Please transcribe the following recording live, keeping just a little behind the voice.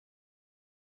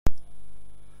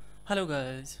Hello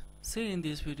guys, see in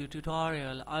this video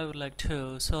tutorial I would like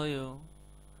to show you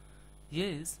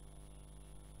yes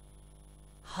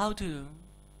how to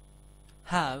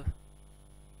have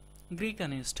Greek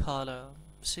uninstaller.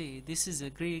 See, this is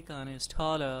a Greek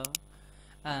uninstaller,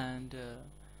 and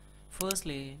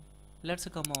firstly let's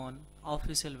come on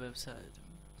official website.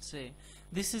 See,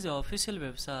 this is the official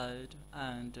website,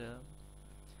 and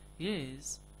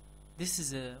yes, this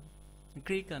is a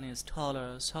Greek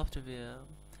uninstaller software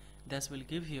that will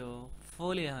give you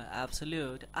fully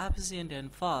absolute, efficient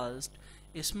and fast,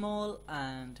 small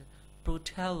and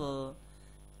portable,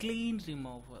 clean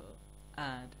removal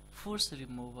and force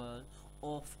removal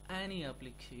of any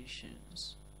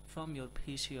applications from your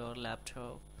PC or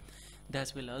laptop.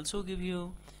 That will also give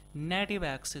you native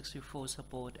x64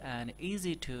 support and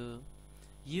easy to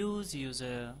use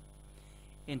user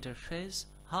interface.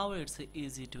 How it's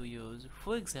easy to use,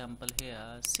 for example,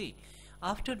 here see,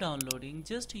 after downloading,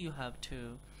 just you have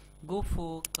to go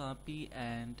for copy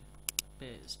and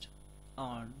paste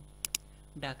on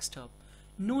desktop.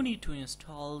 No need to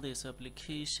install this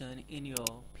application in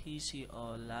your PC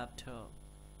or laptop.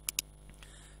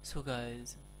 So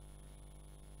guys,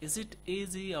 is it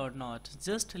easy or not?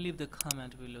 Just leave the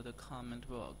comment below the comment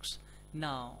box.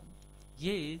 Now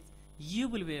yes, you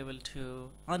will be able to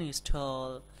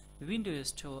uninstall Windows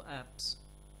Store apps.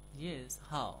 Yes,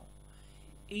 how?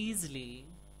 Easily.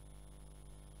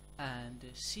 And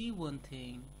see one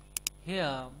thing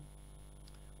here,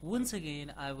 once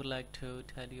again I would like to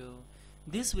tell you,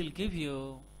 this will give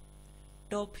you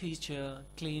top feature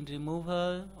clean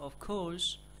removal, of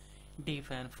course, deep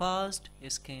and fast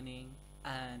scanning,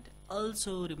 and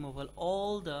also removal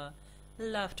all the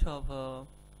leftover,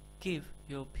 give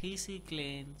your PC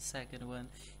clean. Second one,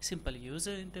 simple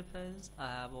user interface, I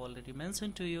have already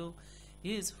mentioned to you,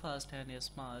 is fast and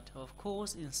smart, of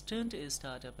course, instant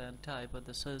startup and type of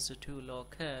the search to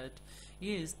locate,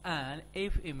 is, and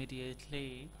if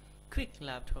immediately quick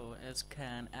laptop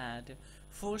scan and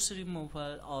force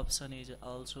removal option is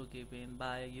also given.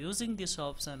 By using this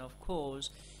option, of course,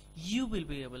 you will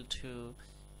be able to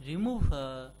remove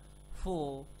her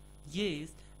for yes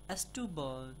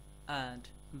stubborn and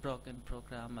broken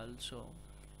program also,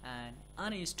 and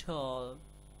uninstall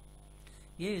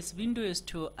yes Windows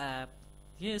 2 app,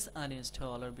 yes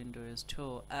uninstaller Windows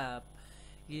 2 app,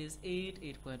 yes 8,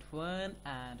 8.1,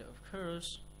 and of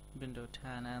course Windows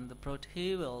 10, and the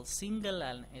portable single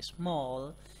and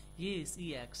small, yes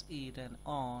exe run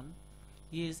on,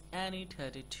 yes any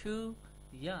 32,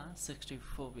 yeah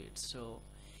 64 bits. So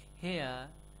here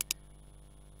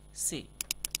see,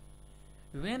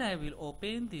 when I will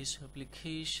open these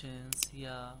applications,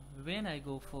 yeah, when I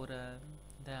go for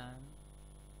then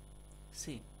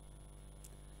see,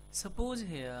 suppose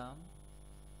here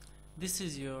this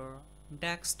is your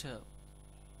desktop,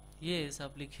 yes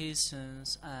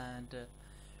applications, and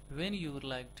when you would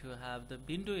like to have the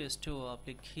Windows 2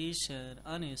 application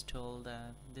uninstalled,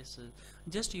 then this is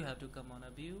just you have to come on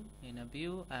a view, in a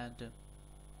view, and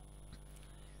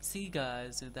see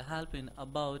guys, the help in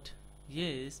about,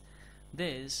 yes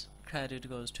this credit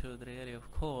goes to the area, of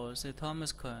course,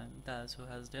 Thomas Cohen, that's who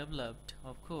has developed,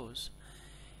 of course.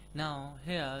 Now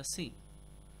here see,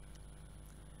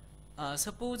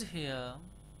 suppose here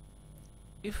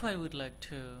if I would like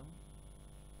to,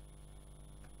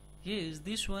 yes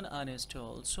this one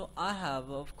uninstall, so I have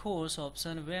of course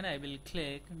option, when I will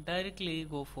click directly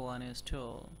go for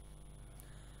uninstall.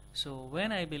 So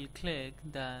when I will click,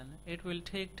 then it will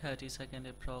take 30 seconds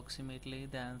approximately,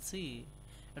 then see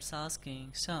it's asking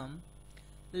some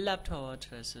laptop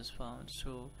address is found.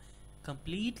 So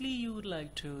completely you would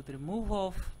like to remove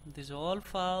off this all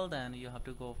file, then you have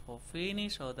to go for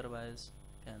finish, otherwise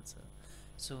cancel.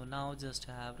 So now just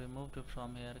I have removed it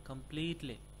from here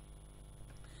completely.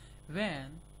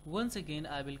 When once again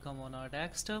I will come on our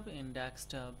desktop, in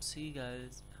desktop see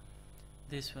guys,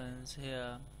 this one's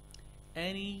here,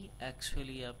 any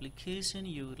actually application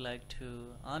you would like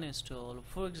to uninstall.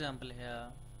 For example here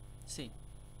see,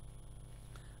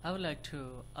 I would like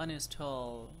to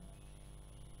uninstall,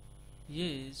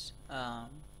 yes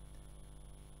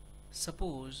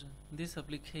suppose this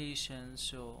application.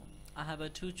 So I have a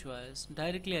two choice,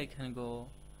 directly I can go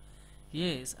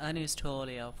yes uninstall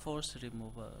a force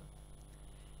removal.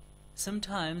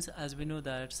 Sometimes as we know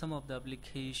that some of the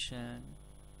application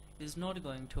is not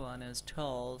going to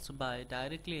uninstall, so by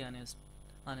directly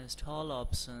uninstall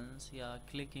options, yeah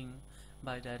clicking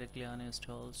by directly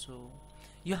uninstall, so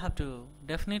you have to,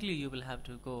 definitely you will have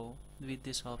to go with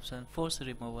this option force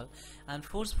removal, and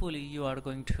forcefully you are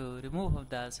going to remove of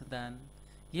that, then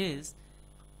yes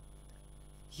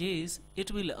yes,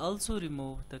 it will also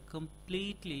remove the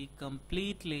completely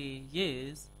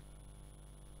yes,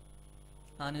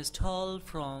 uninstall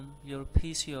from your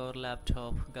PC or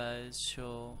laptop, guys.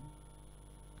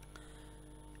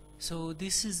 So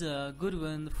this is a good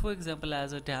one. For example,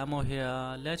 as a demo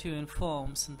here, let you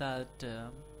informs that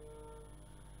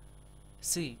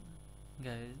see,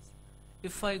 guys,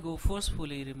 if I go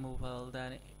forcefully removal,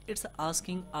 then it's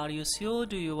asking, are you sure,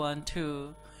 do you want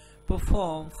to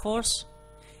perform force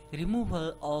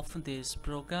removal of this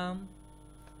program?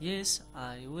 Yes,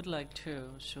 I would like to.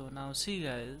 So now see,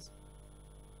 guys,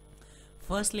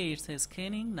 firstly it's a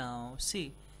scanning. Now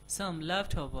see, some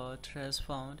leftover trace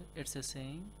found, it's a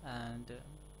saying, and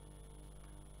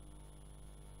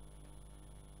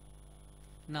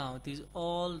now these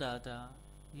all data.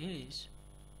 Yes,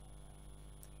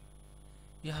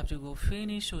 you have to go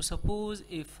finish. So suppose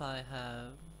if I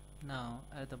have now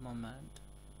at the moment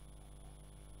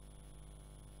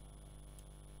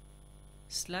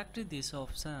selected this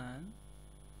option,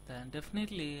 then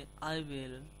definitely I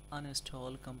will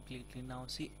uninstall completely. Now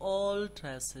see, all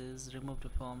traces removed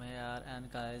from here,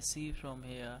 and guys, see from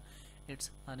here it's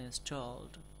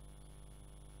uninstalled.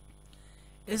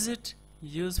 Is it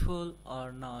useful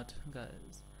or not,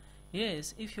 guys?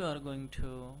 Yes, if you are going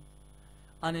to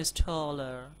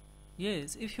uninstaller,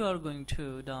 yes, if you are going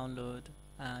to download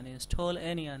and install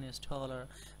any uninstaller,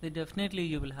 then definitely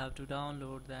you will have to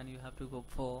download, then you have to go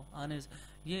for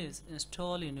yes,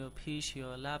 install in your PC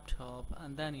or laptop,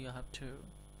 and then you have to.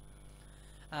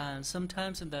 And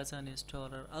sometimes that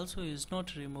uninstaller also is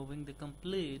not removing the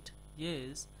complete,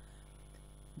 yes,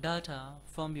 data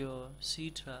from your C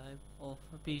drive of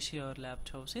PC or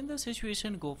laptops. In the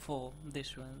situation, go for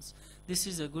this ones. This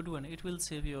is a good one. It will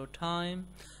save your time,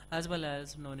 as well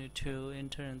as no need to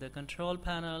enter in the control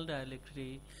panel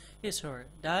directly.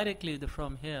 Directly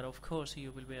from here. Of course,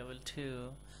 you will be able to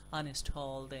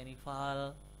uninstall any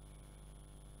file,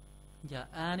 yeah,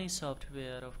 any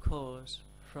software, of course,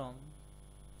 from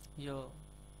your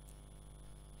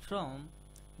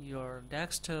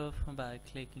desktop by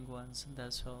clicking once.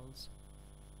 That's all.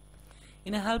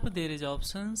 In a help there is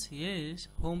options, yes,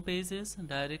 home pages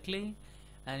directly,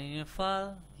 and in a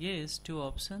file, yes, two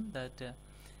options, that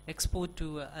export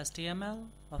to HTML,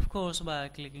 of course, by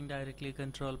clicking directly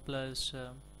Control plus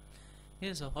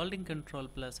yes, so holding Control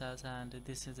plus as, and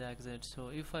this is exit. So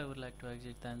if I would like to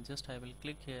exit, then just I will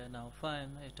click here. Now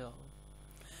fine it all.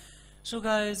 So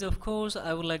guys, of course,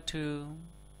 I would like to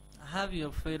have your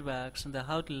feedbacks on the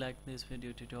how to like this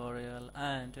video tutorial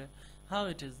and how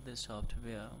it is this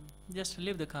software. Just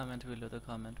leave the comment below the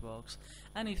comment box,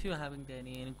 and if you're having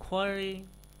any inquiry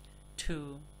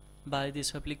to buy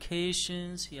these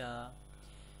applications, yeah,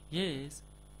 yes,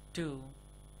 to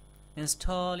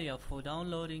install, yeah, for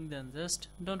downloading, then just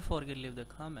don't forget leave the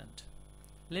comment.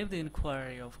 Leave the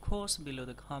inquiry, of course, below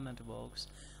the comment box.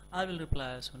 I will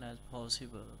reply as soon as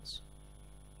possible.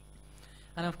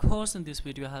 And of course, in this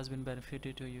video has been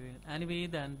benefited to you in any way,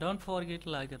 then don't forget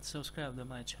like and subscribe to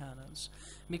my channels,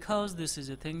 because this is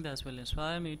a thing that will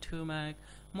inspire me to make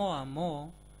more and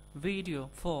more video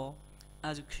for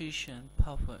education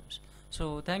purpose.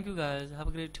 So thank you guys, have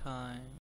a great time.